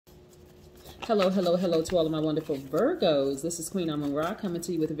Hello to all of my wonderful Virgos. This is Queen Amun Ra coming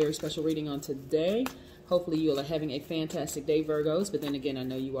to you with a very special reading on today. Hopefully you all are having a fantastic day, Virgos, but then again, I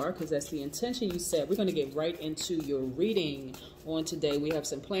know you are because that's the intention you set. We're going to get right into your reading on today. We have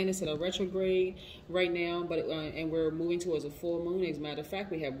some planets that are retrograde right now, and we're moving towards a full moon. As a matter of fact,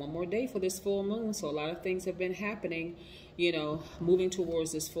 we have one more day for this full moon, so a lot of things have been happening, you know, moving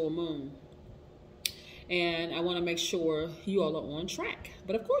towards this full moon. And I want to make sure you all are on track.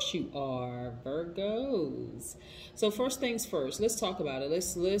 But of course you are, Virgos. So first things first, let's talk about it.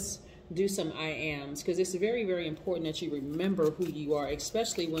 Let's do some I ams, because it's very, very important that you remember who you are,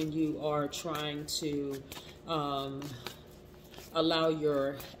 especially when you are trying to allow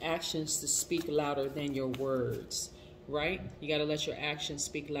your actions to speak louder than your words. Right? You got to let your actions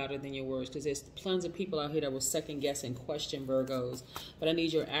speak louder than your words, because there's tons of people out here that will second guess and question, Virgos. But I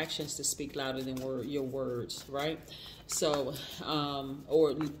need your actions to speak louder than your words, right? So,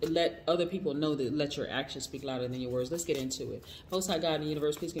 or let other people know that let your actions speak louder than your words. Let's get into it. Most High God in the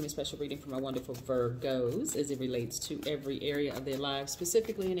universe, please give me a special reading for my wonderful Virgos as it relates to every area of their lives,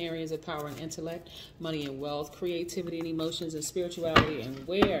 specifically in areas of power and intellect, money and wealth, creativity and emotions and spirituality, and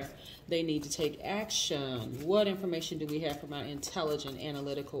where they need to take action. What information do we have from our intelligent,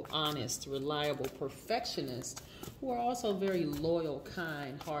 analytical, honest, reliable perfectionists who are also very loyal,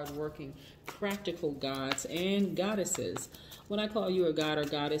 kind, hardworking, practical gods and goddesses? When I call you a god or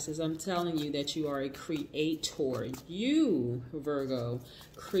goddesses, I'm telling you that you are a creator. You, Virgo,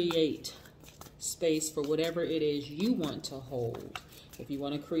 create space for whatever it is you want to hold. If you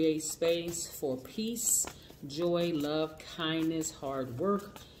want to create space for peace, joy, love, kindness, hard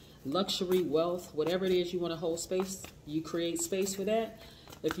work, luxury, wealth, whatever it is you want to hold space, you create space for that.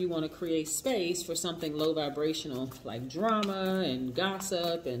 If you want to create space for something low vibrational like drama and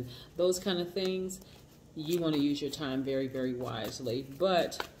gossip and those kind of things, you want to use your time very, very wisely.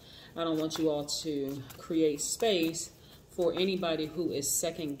 But I don't want you all to create space for anybody who is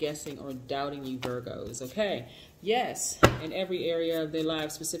second guessing or doubting you, Virgos. Okay. Yes, in every area of their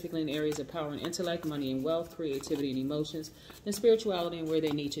lives, specifically in areas of power and intellect, money and wealth, creativity and emotions, and spirituality, and where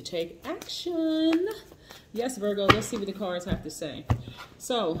they need to take action. Yes, Virgo, let's see what the cards have to say.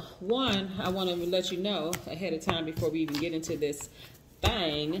 So, one, I want to let you know ahead of time before we even get into this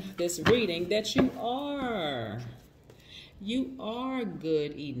thing, this reading, that you are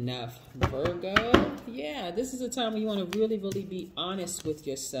good enough, Virgo. Yeah, this is a time when you want to really, really be honest with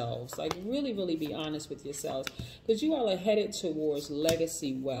yourselves. Like, really, really be honest with yourselves. Because you all are headed towards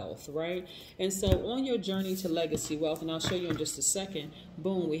legacy wealth, right? And so on your journey to legacy wealth, and I'll show you in just a second,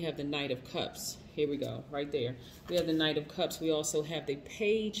 boom, we have the Knight of Cups. Here we go, right there. We have the Knight of Cups. We also have the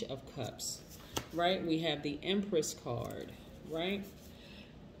Page of Cups, right? We have the Empress card, right?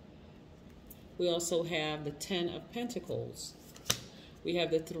 We also have the 10 of Pentacles. We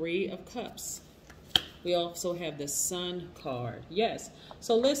have the 3 of Cups. We also have the Sun card. Yes.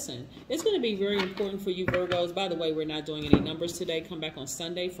 So listen, it's going to be very important for you, Virgos. By the way, we're not doing any numbers today. Come back on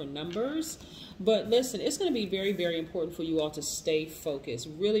Sunday for numbers. But listen, it's going to be very, very important for you all to stay focused.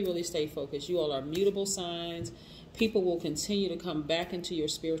 Really, really stay focused. You all are mutable signs. People will continue to come back into your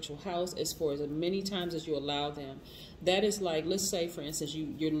spiritual house as many times as you allow them. That is like, let's say, for instance,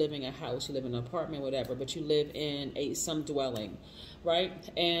 you're living a house, you live in an apartment, whatever, but you live in some dwelling, right?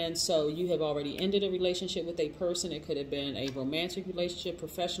 And so you have already ended a relationship with a person. It could have been a romantic relationship,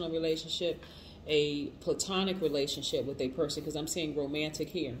 professional relationship, a platonic relationship with a person, because I'm saying romantic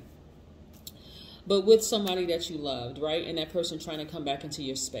here. But with somebody that you loved, right? And that person trying to come back into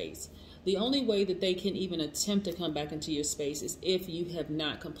your space. The only way that they can even attempt to come back into your space is if you have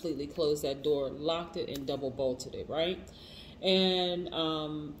not completely closed that door, locked it, and double bolted it, right?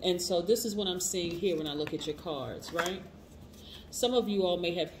 And so this is what I'm seeing here when I look at your cards, right? Some of you all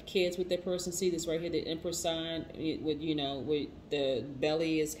may have kids with that person. See this right here, the Empress sign, with the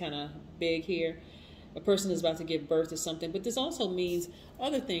belly is kind of big here. A person is about to give birth to something, but this also means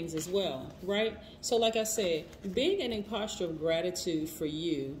other things as well, right? So like I said, being in a posture of gratitude for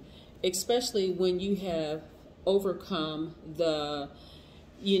you, especially when you have overcome the,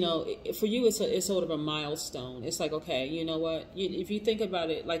 for you, it's sort of a milestone. It's like, okay, you know what? If you think about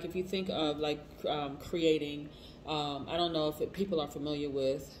it, like if you think of like creating, I don't know if people are familiar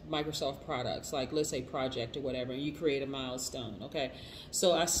with Microsoft products, like let's say Project or whatever, and you create a milestone, okay?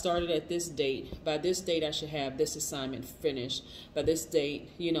 So I started at this date. By this date, I should have this assignment finished. By this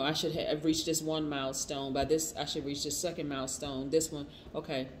date, I should have reached this one milestone. By this, I should reach this second milestone. This one,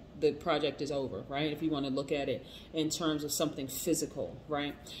 okay, the project is over, right? If you want to look at it in terms of something physical,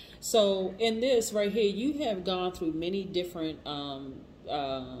 right? So in this right here, you have gone through many different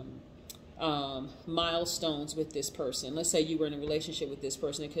milestones with this person. Let's say you were in a relationship with this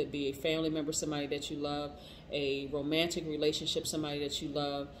person. It could be a family member, somebody that you love, a romantic relationship, somebody that you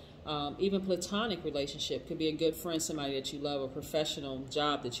love, even platonic relationship. Could be a good friend, somebody that you love, a professional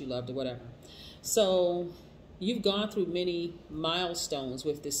job that you loved, or whatever. So you've gone through many milestones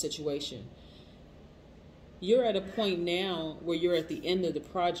with this situation. You're at a point now where you're at the end of the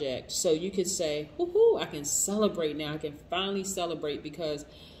project. So you could say, woohoo, I can celebrate now. I can finally celebrate because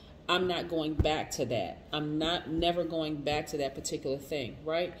I'm not going back to that. I'm never going back to that particular thing,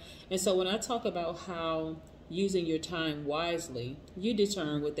 right? And so when I talk about how using your time wisely, you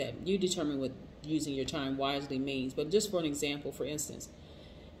determine what using your time wisely means. But just for an example, for instance,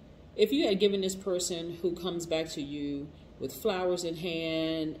 if you had given this person who comes back to you with flowers in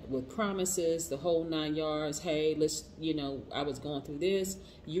hand, with promises, the whole 9 yards, hey, let's, I was going through this,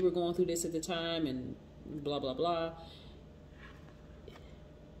 you were going through this at the time, and blah, blah, blah.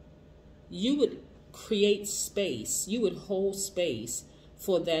 You would create space, you would hold space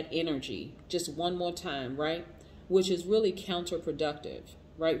for that energy just one more time, right? Which is really counterproductive,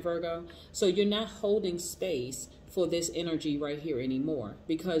 right, Virgo? So you're not holding space for this energy right here anymore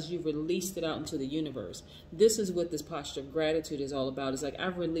because you've released it out into the universe. This is what this posture of gratitude is all about. It's like,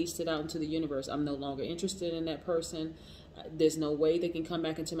 I've released it out into the universe. I'm no longer interested in that person. There's no way they can come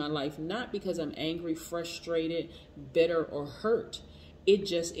back into my life, not because I'm angry, frustrated, bitter, or hurt. It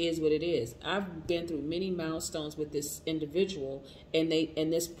just is what it is. I've been through many milestones with this individual, and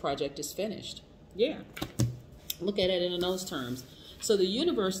this project is finished. Yeah. Look at it in those terms. So the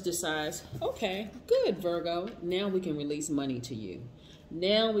universe decides, okay, good, Virgo. Now we can release money to you.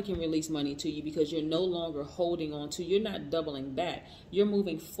 Now we can release money to you because you're no longer holding on to, you're not doubling back. You're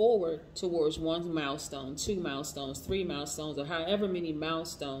moving forward towards 1 milestone, 2 milestones, 3 milestones, or however many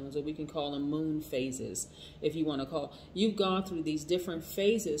milestones, or we can call them moon phases, if you want to call. You've gone through these different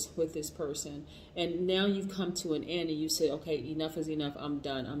phases with this person, and now you've come to an end, and you say, okay, enough is enough. I'm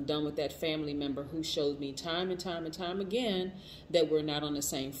done. I'm done with that family member who showed me time and time and time again that we're not on the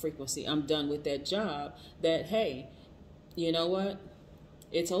same frequency. I'm done with that job that, hey, you know what?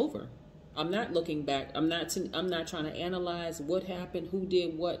 It's over. I'm not looking back. I'm not trying to analyze what happened, who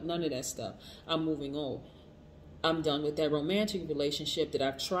did what, none of that stuff. I'm moving on. I'm done with that romantic relationship that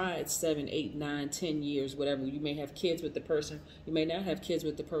I've tried 7, 8, 9, 10 years, whatever. You may have kids with the person. You may not have kids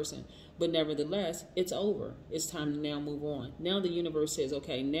with the person. But nevertheless, it's over. It's time to now move on. Now the universe says,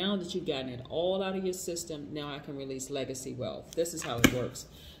 okay, now that you've gotten it all out of your system, now I can release legacy wealth. This is how it works.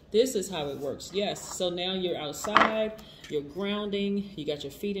 This is how it works. Yes. So now you're outside, you're grounding, you got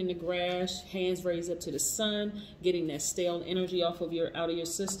your feet in the grass, hands raised up to the sun, getting that stale energy out of your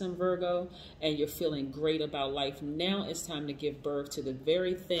system, Virgo, and you're feeling great about life. Now it's time to give birth to the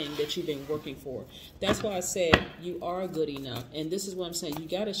very thing that you've been working for. That's why I said you are good enough. And this is what I'm saying. You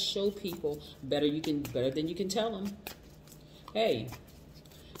got to show people better than you can tell them. Hey,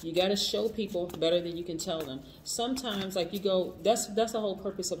 you got to show people better than you can tell them. Sometimes, like, you go, that's the whole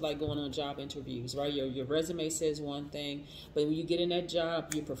purpose of, like, going on job interviews, right? Your resume says one thing, but when you get in that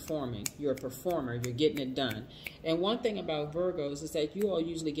job, you're performing. You're a performer. You're getting it done. And one thing about Virgos is that you all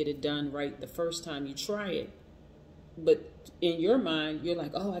usually get it done right the first time you try it. But in your mind, you're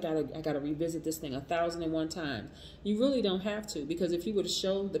like, oh, I gotta revisit this thing 1,001 times. You really don't have to, because if you were to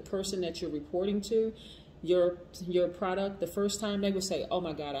show the person that you're reporting to your product the first time, they would say, oh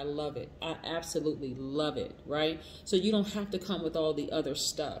my God, I love it. I absolutely love it, right? So you don't have to come with all the other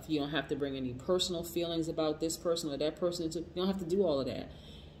stuff. You don't have to bring any personal feelings about this person or that person. You don't have to do all of that.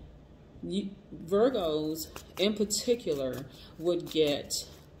 Virgos in particular would get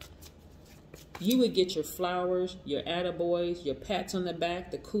your flowers, your attaboys, your pats on the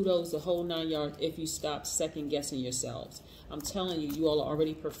back, the kudos, the whole 9 yards if you stop second guessing yourselves. I'm telling you, you all are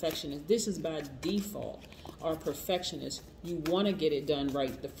already perfectionists. This is by default, are perfectionists. You want to get it done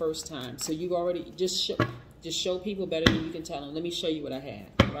right the first time. So you already just show people better than you can tell them. Let me show you what I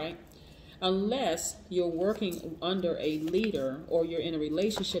have, right? Unless you're working under a leader or you're in a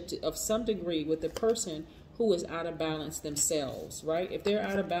relationship of some degree with a person who is out of balance themselves, right? If they're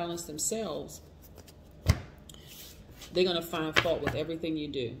out of balance themselves, they're going to find fault with everything you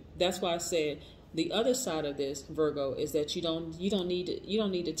do. That's why I said the other side of this, Virgo, is that you don't need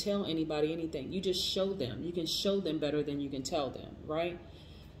to tell anybody anything. You just show them. You can show them better than you can tell them, right?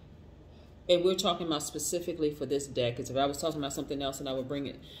 And we're talking about specifically for this deck, because if I was talking about something else, then I would bring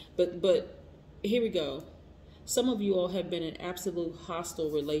it. But here we go. Some of you all have been in absolute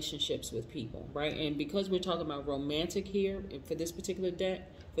hostile relationships with people, right? And because we're talking about romantic here for this particular deck,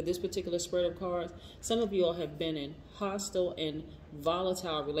 for this particular spread of cards, some of you all have been in hostile and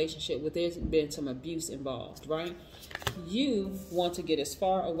volatile relationship where there's been some abuse involved, right? You want to get as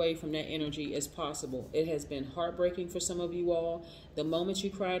far away from that energy as possible. It has been heartbreaking for some of you all. The moment you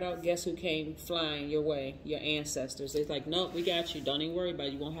cried out, guess who came flying your way? Your ancestors. They're like, nope, we got you. Don't even worry about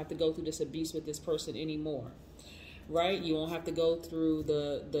it. You won't have to go through this abuse with this person anymore. Right? You won't have to go through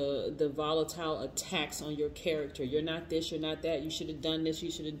the volatile attacks on your character. You're not this, you're not that. You should have done this,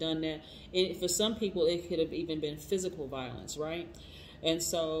 you should have done that. And for some people, it could have even been physical violence, right? And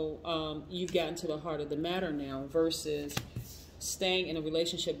so you've gotten to the heart of the matter now versus staying in a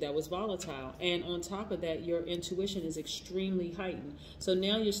relationship that was volatile. And on top of that, your intuition is extremely heightened. So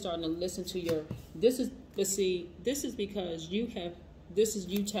now you're starting to listen to your, this is because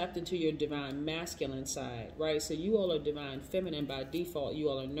you tapped into your divine masculine side, right? So you all are divine feminine by default. You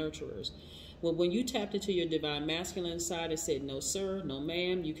all are nurturers. Well, when you tapped into your divine masculine side and said, no, sir, no,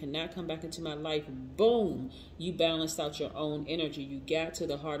 ma'am, you cannot come back into my life, boom, you balanced out your own energy. You got to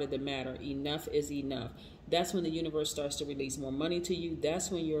the heart of the matter. Enough is enough. That's when the universe starts to release more money to you. That's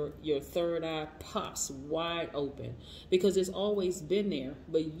when your third eye pops wide open because it's always been there.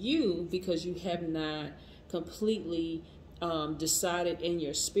 But you, because you have not completely decided in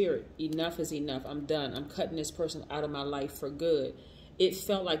your spirit, enough is enough. I'm done. I'm cutting this person out of my life for good. It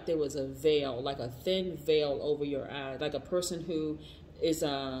felt like there was a veil, like a thin veil over your eye, like a person who is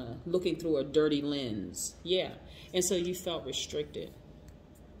looking through a dirty lens. Yeah. And so you felt restricted,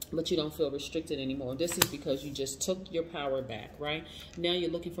 but you don't feel restricted anymore. This is because you just took your power back, right? Now you're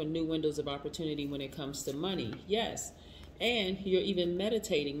looking for new windows of opportunity when it comes to money. Yes. And you're even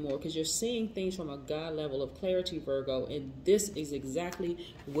meditating more because you're seeing things from a God level of clarity, Virgo. And this is exactly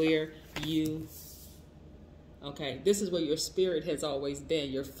where you, this is where your spirit has always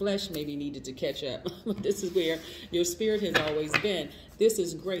been. Your flesh maybe needed to catch up. This is where your spirit has always been. This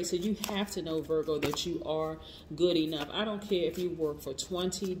is great. So you have to know, Virgo, that you are good enough. I don't care if you work for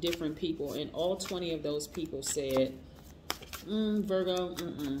 20 different people and all 20 of those people said, Virgo,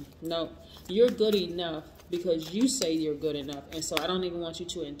 no, you're good enough. Because you say you're good enough. And so I don't even want you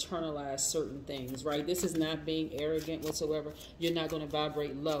to internalize certain things, right? This is not being arrogant whatsoever. You're not going to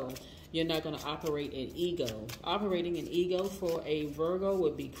vibrate low. You're not going to operate in ego. Operating in ego for a Virgo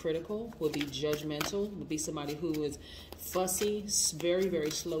would be critical, would be judgmental, would be somebody who is fussy, very,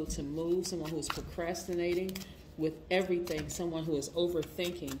 very slow to move, someone who is procrastinating with everything, someone who is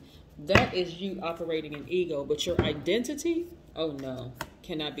overthinking. That is you operating in ego. But your identity, oh no,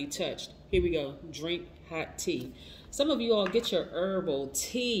 cannot be touched. Here we go. Drink hot tea. Some of you all get your herbal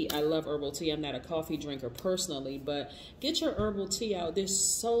tea. I love herbal tea. I'm not a coffee drinker personally, but get your herbal tea out. There's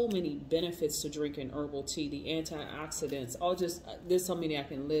so many benefits to drinking herbal tea, the antioxidants, there's so many I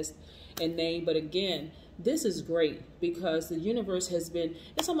can list and name. But again, this is great because the universe has been,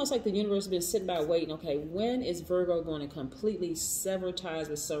 it's almost like the universe has been sitting by waiting. Okay, when is Virgo going to completely sever ties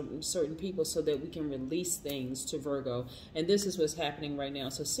with certain people so that we can release things to Virgo? And this is what's happening right now.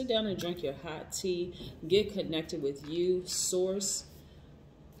 So sit down and drink your hot tea, get connected with you, Source,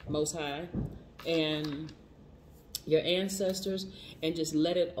 Most High, and your ancestors, and just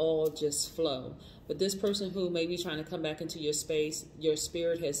let it all just flow. But this person who may be trying to come back into your space, your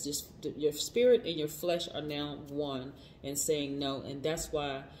spirit and your flesh are now one and saying no. And that's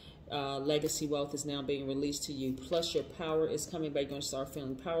why legacy wealth is now being released to you. Plus your power is coming back. You're going to start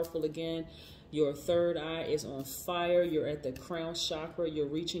feeling powerful again. Your third eye is on fire. You're at the crown chakra. You're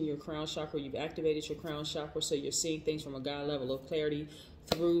reaching your crown chakra. You've activated your crown chakra. So you're seeing things from a God level of clarity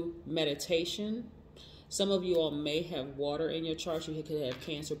through meditation. Some of you all may have water in your chart. You could have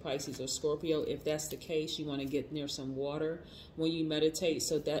Cancer, Pisces, or Scorpio. If that's the case, you want to get near some water when you meditate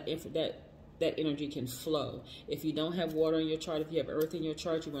so that that energy can flow. If you don't have water in your chart, if you have earth in your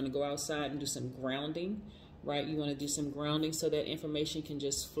chart, you want to go outside and do some grounding, right? You want to do some grounding so that information can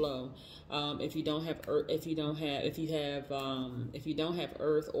just flow. If you don't have earth, if you don't have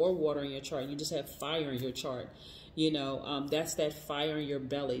earth or water in your chart, you just have fire in your chart. You know, that's that fire in your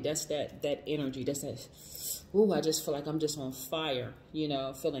belly. That's that energy. That's that, ooh, I just feel like I'm just on fire, you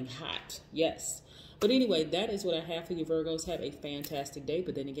know, feeling hot. Yes. But anyway, that is what I have for you, Virgos. Have a fantastic day.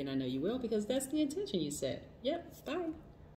 But then again, I know you will because that's the intention you set. Yep. Bye.